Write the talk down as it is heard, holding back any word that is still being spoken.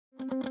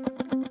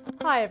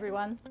Hi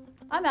everyone,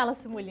 I'm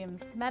Alison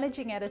Williams,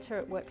 Managing Editor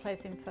at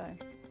Workplace Info.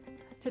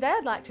 Today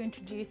I'd like to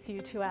introduce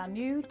you to our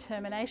new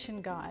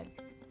Termination Guide.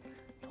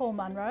 Paul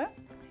Munro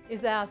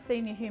is our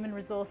Senior Human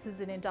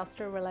Resources and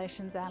Industrial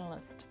Relations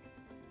Analyst.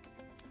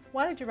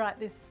 Why did you write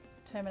this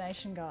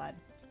Termination Guide?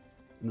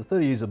 In the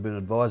 30 years I've been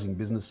advising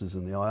businesses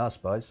in the IR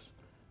space,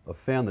 I've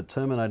found that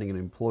terminating an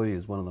employee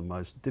is one of the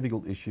most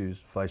difficult issues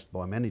faced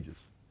by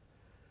managers.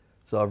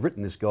 So I've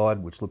written this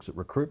guide which looks at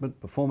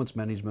recruitment, performance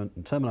management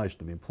and termination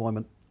of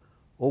employment,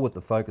 all with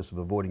the focus of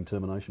avoiding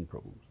termination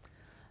problems.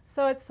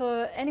 So it's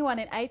for anyone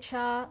in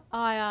HR,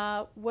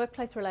 IR,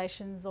 workplace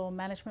relations or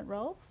management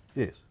roles?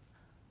 Yes.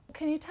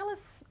 Can you tell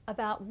us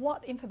about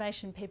what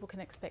information people can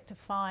expect to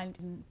find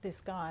in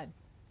this guide?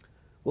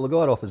 Well, the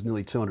guide offers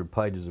nearly 200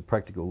 pages of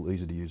practical,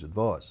 easy to use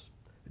advice.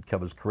 It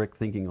covers correct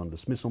thinking on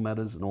dismissal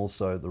matters and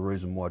also the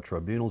reason why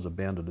tribunals are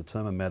bound to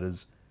determine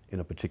matters in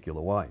a particular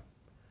way.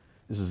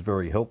 This is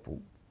very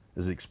helpful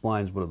as it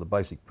explains what are the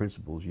basic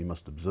principles you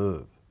must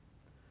observe.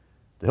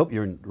 To help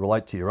you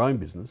relate to your own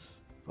business,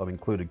 I've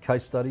included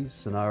case studies,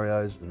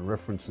 scenarios and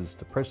references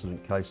to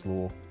precedent case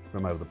law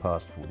from over the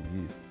past 40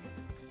 years.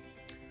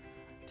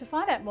 To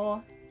find out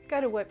more,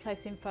 go to Workplace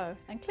Info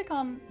and click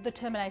on the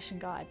Termination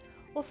Guide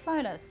or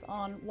phone us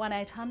on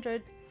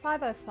 1800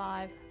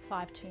 505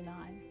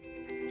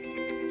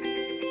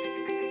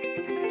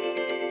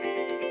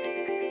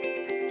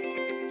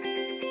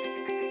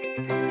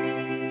 529.